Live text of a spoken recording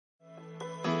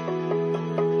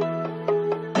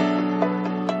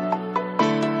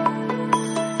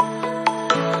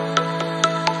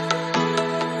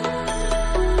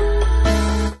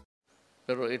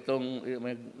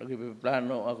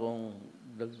plano akong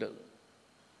dagdag.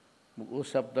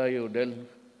 Mag-usap tayo dahil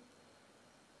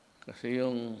kasi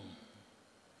yung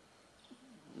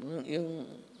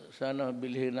sana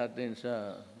bilhin natin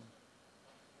sa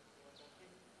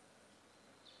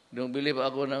yung bili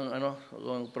pa ako ng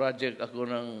ng project ako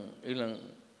ng ilang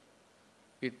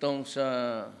itong sa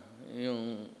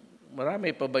yung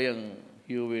marami pa ba yung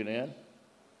Huey na yan?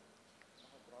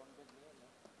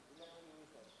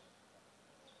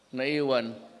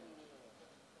 Naiwan.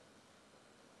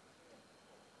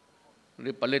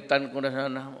 Palitan ko na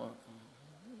sana.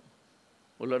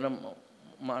 Wala na,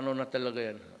 maano na talaga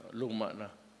yan. Luma na.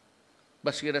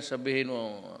 Baski na sabihin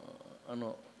mo,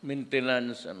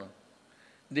 maintenance,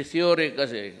 The theory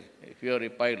kasi, theory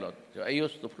pilot. So I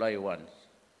used to fly once.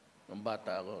 Nung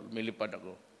bata ako, lumilipad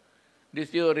ako. The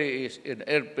theory is an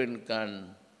airplane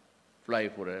can fly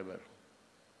forever.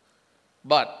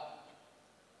 But,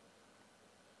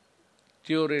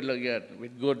 theory lang yan,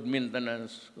 with good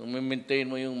maintenance. Kung maintain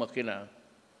mo yung makina.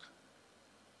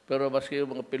 Pero baski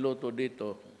yung mga piloto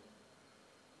dito,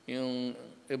 yung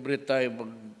every time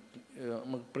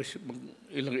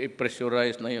ilang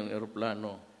i-pressurize na yung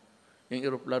aeroplano. Yung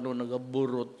aeroplano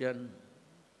nagaburot yan.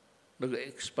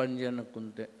 Nag-expand yan ng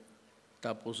kunti.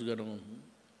 Tapos ganun.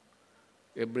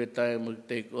 Every time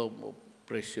mag-take off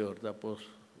pressure. Tapos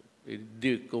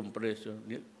i-decompression.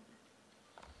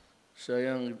 Isa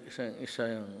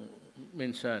yung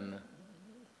minsan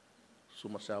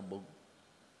sumasabog.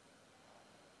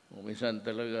 Minsan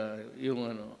talaga yung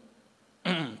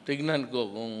tignan ko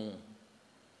kung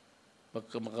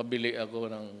pagka makabili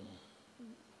ako ng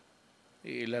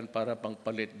ilan para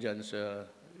pangpalit dyan sa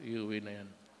UV na yan.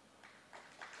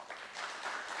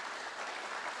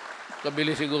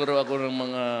 Kabili siguro ako ng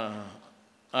mga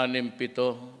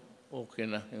 6-7, okay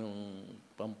na yung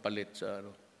pampalit sa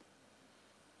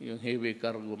yung heavy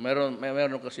cargo. Meron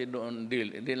kasi doon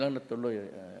deal. Hindi lang natuloy.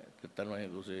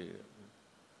 Tatanungin ko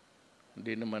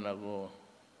hindi naman ako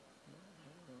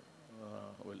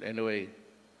well, anyway,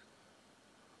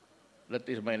 that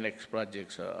is my next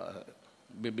project.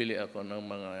 Bibili ako ng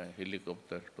mga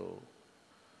helicopter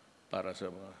para sa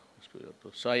mga hospital.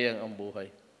 Sayang ang buhay.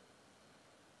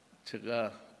 Tsaka,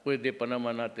 pwede pa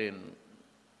naman natin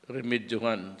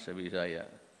remedyohan sa Bisaya.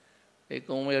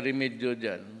 Kung may remedyo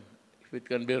dyan, if it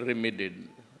can be remedied,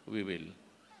 we will.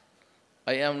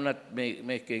 I am not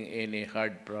making any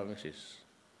hard promises.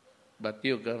 But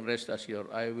you can rest assured,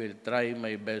 I will try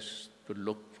my best to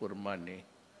look for money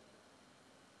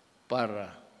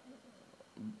para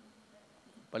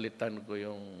palitan ko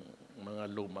yung mga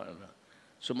luma na.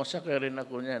 Sumasakay rin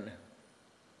ako niyan.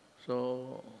 So,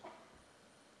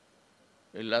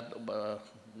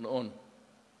 noon,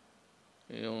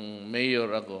 yung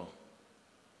mayor ako,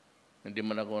 hindi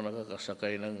man ako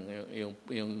nakakasakay ng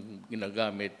yung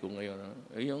ginagamit ko ngayon.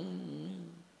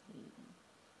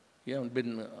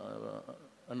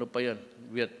 Ano pa yan?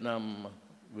 Vietnam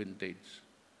vintage.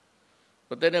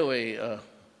 But anyway,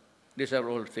 these are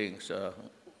all things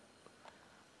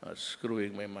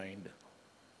screwing my mind.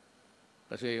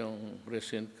 Kasi yung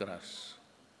recent crash,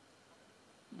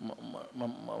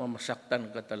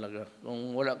 mamasaktan ka talaga.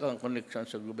 Kung wala kang connection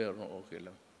sa gobyerno, okay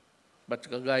lang. But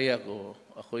kagaya ko,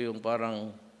 ako yung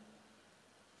parang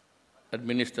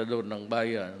administrador ng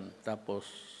bayan, tapos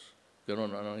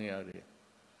gano'n ang nangyari.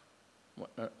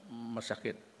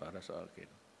 Masakit para sa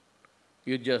akin.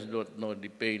 You just don't know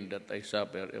the pain that I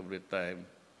suffer every time.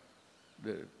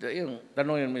 Yung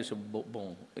tanongin mo sa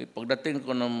bubong, pagdating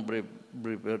ko ng brief,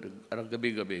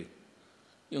 gabi-gabi,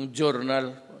 yung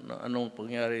journal, na anong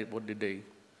pangyari for the day,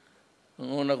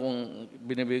 ang una kong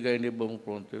binibigay ni Bong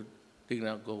Pronto,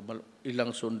 tingnan ko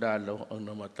ilang sundalo ang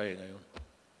namatay ngayon.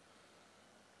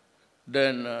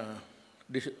 Then,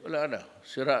 wala na,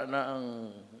 sira na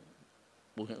ang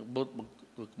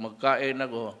magkain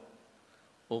ako,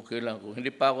 okay lang. Kung hindi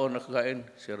pa ako nakakain,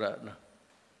 sira na.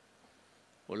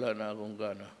 Wala na akong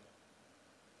gana.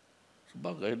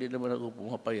 Sabagay, hindi naman ako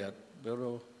pumapayat,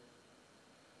 pero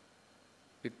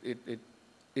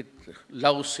it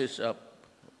louses up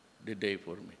the day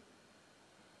for me.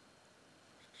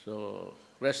 So,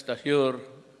 rest assured,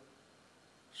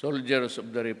 soldiers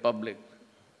of the Republic,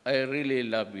 I really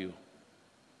love you.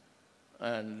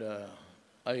 And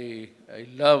I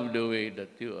love the way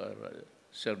that you are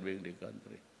serving the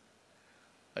country.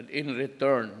 And in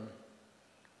return,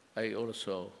 I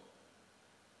also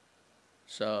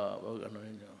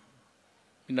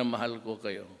minamahal ko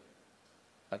kayo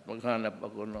at maghanap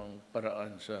ako ng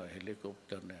paraan sa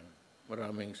helicopter na yan.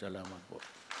 Maraming salamat po.